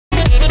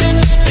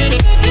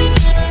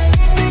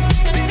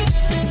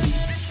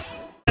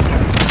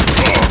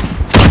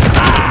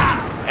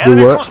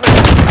Enemy what? cruise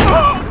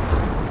missile.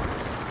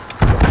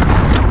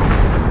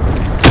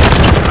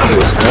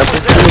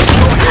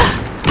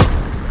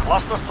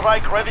 Cluster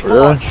strike ready for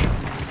launch.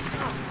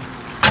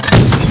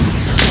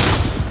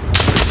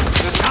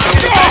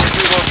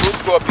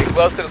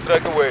 Cluster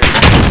strike away.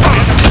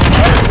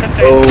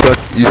 Oh,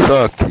 you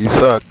suck. You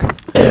suck.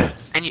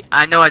 And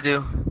I know I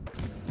do.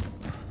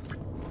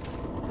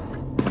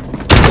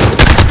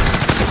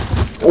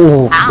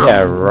 Oh,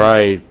 yeah,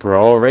 right,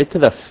 bro. Right to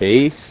the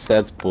face?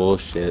 That's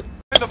bullshit.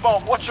 The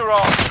bomb, watch your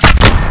arm.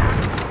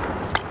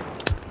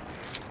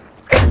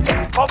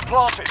 Bomb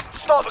planted.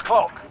 Start the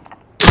clock.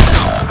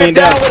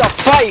 Down with a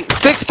fight.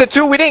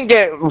 6-2. We didn't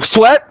get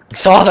swept.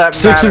 Saw that.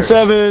 6 and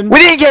 7. We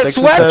didn't get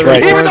swept. That's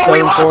right. Even though we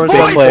 4 lost and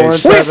 7, 4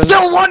 points, and we 7.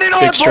 still won in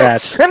our Big books,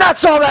 strats. and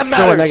that's all that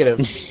matters. Negative.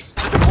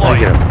 Deploy.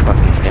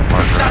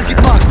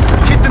 Target marked.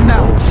 Hit them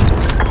now.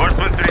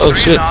 Horseman 3-3 Oh,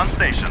 shit. on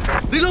station.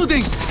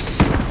 Reloading.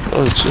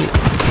 Oh shit.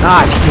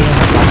 God damn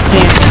it, I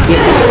can't get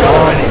it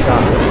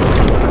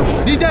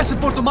on. Need air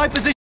support to my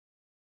position.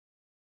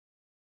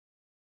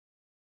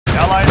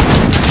 Allied.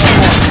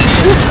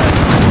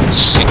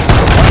 Shit.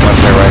 Watch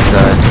my right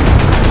side.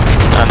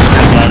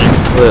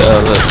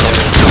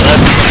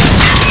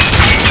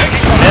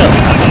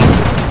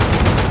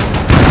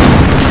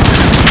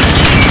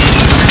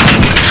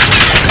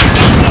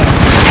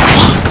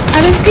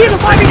 I didn't get him.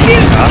 I didn't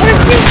get him.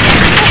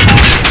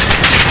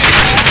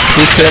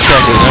 Who's care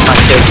package? I'm not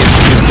taking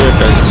who's care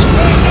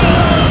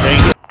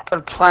package.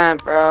 Good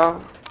plant,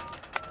 bro.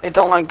 They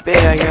don't like big,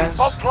 I guess.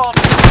 Bomb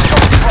planted.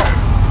 Start the clock.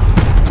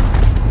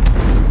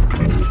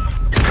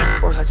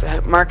 Of course, that's a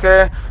hit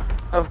marker.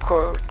 Of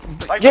course.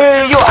 Like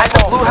Yeah, the yo, at the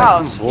bomb. blue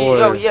house. boy.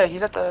 Yo, yeah,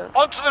 he's at the.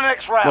 On to the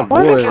next round.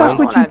 Why Boy, the fuck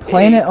would you I'm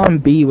plant it on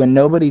B when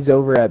nobody's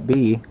over at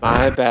B?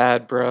 My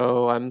bad,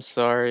 bro. I'm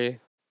sorry.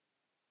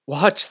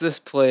 Watch this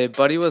play.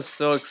 Buddy was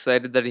so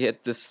excited that he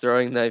hit this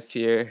throwing knife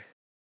here.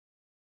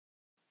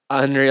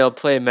 Unreal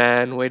play,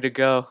 man. Way to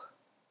go.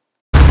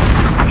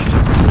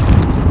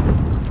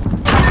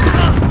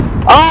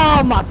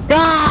 Oh my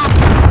god!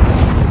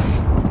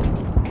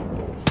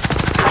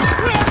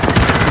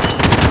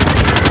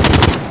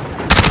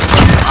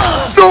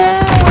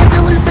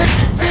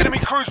 Enemy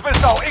cruise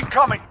missile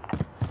incoming.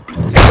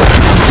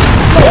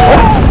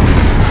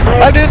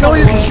 I didn't know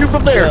you could shoot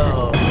from there.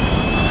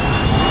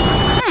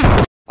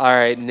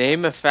 Alright,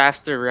 name a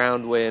faster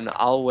round win.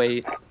 I'll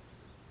wait.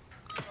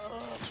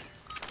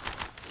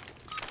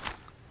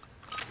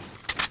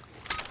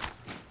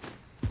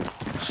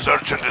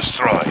 Search and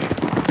destroy.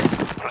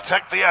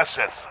 Protect the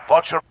assets.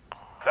 Watch your...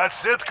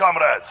 That's it,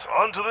 comrades.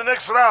 On to the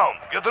next round.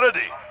 Get ready.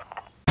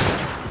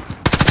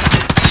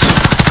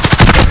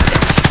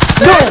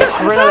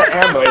 I ran out of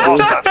ammo.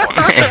 Lost that one.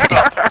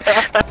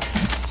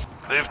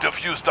 They've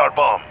defused our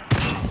bomb.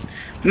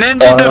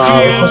 Ninja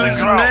defuse, defuse.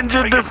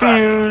 Ninja Take it back.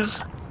 defuse.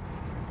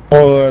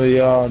 What are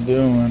y'all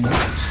doing?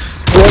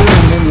 What is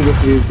ninja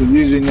defuse? Because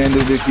usually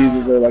ninja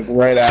diffuses are like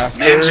right after.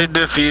 Ninja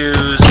defuse.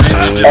 Oh,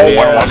 Ninja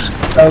wow.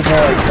 defuse. That was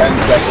only like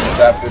 10 seconds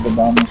after the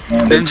bomb was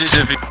planted. Ninja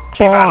defuse.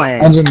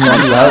 Fine. Engine I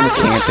one. love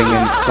camping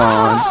in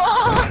spawn.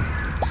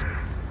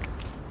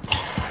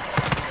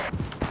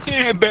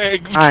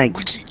 Handbag. I-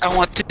 I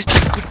want this.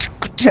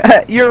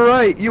 You're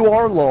right, you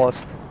are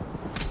lost.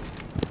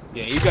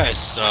 Yeah, you guys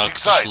suck.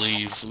 Excite.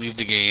 Just leave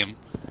the game.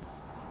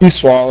 You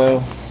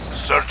swallow.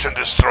 Search and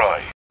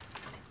destroy.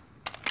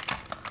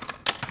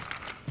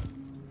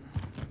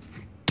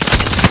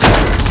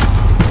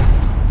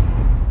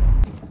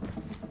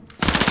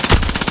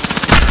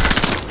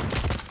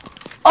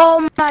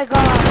 Oh my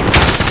god.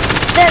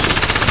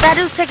 That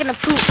dude's taking a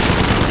poop.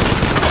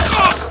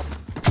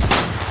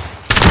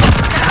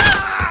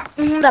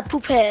 That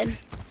poop head.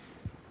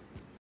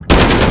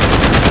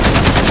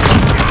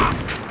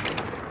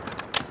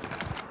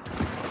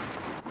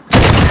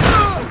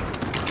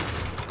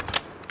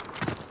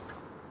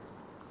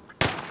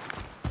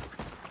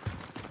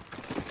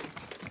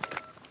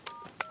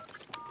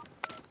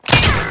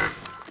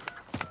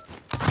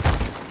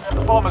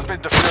 The bomb has been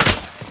defused.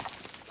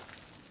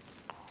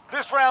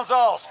 This round's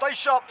ours. Stay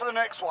sharp for the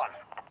next one.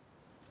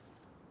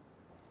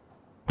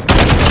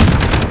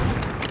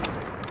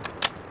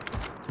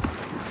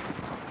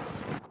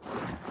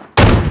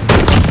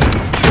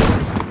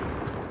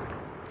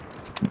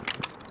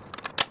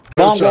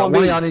 One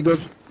of y'all need to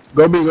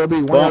go B, go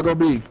B. One of y'all go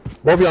B.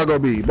 Both of y'all go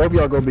B. Both of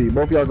y'all go B.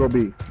 Both of y'all go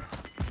B.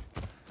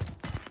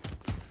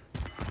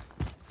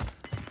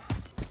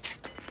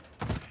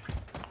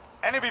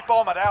 Enemy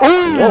bomb at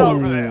Alpha. Get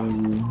over there.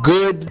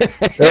 Good.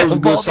 That was a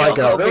good psych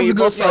out. That was a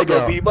good psych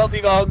out. Both of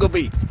y'all go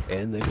B.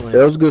 And they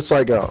That was a good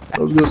psych out. That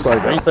was a good psych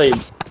I out. ain't say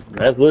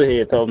that's what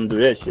he told him to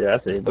do that shit. I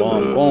said go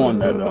on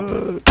that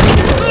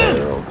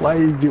though. Why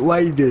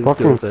you did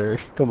this, sir?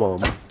 Come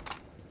on.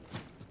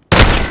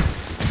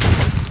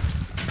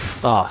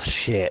 Oh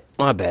shit.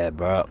 My bad,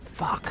 bro.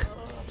 Fuck.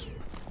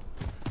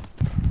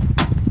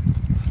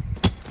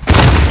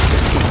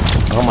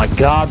 Oh my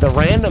god, the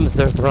randoms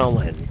they're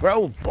throwing.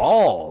 Bro,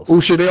 balls. Oh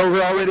shit, they over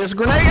here already. That's a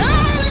grenade.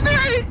 Ah,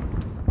 grenade!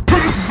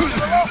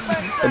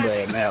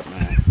 Bad map,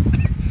 man.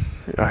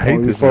 I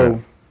hate this foe.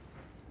 man.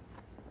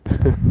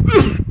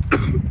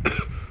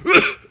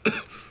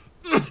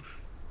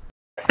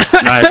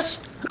 Nice.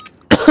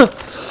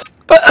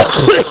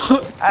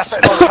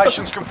 Asset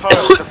locations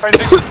confirmed.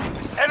 Defending.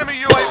 Enemy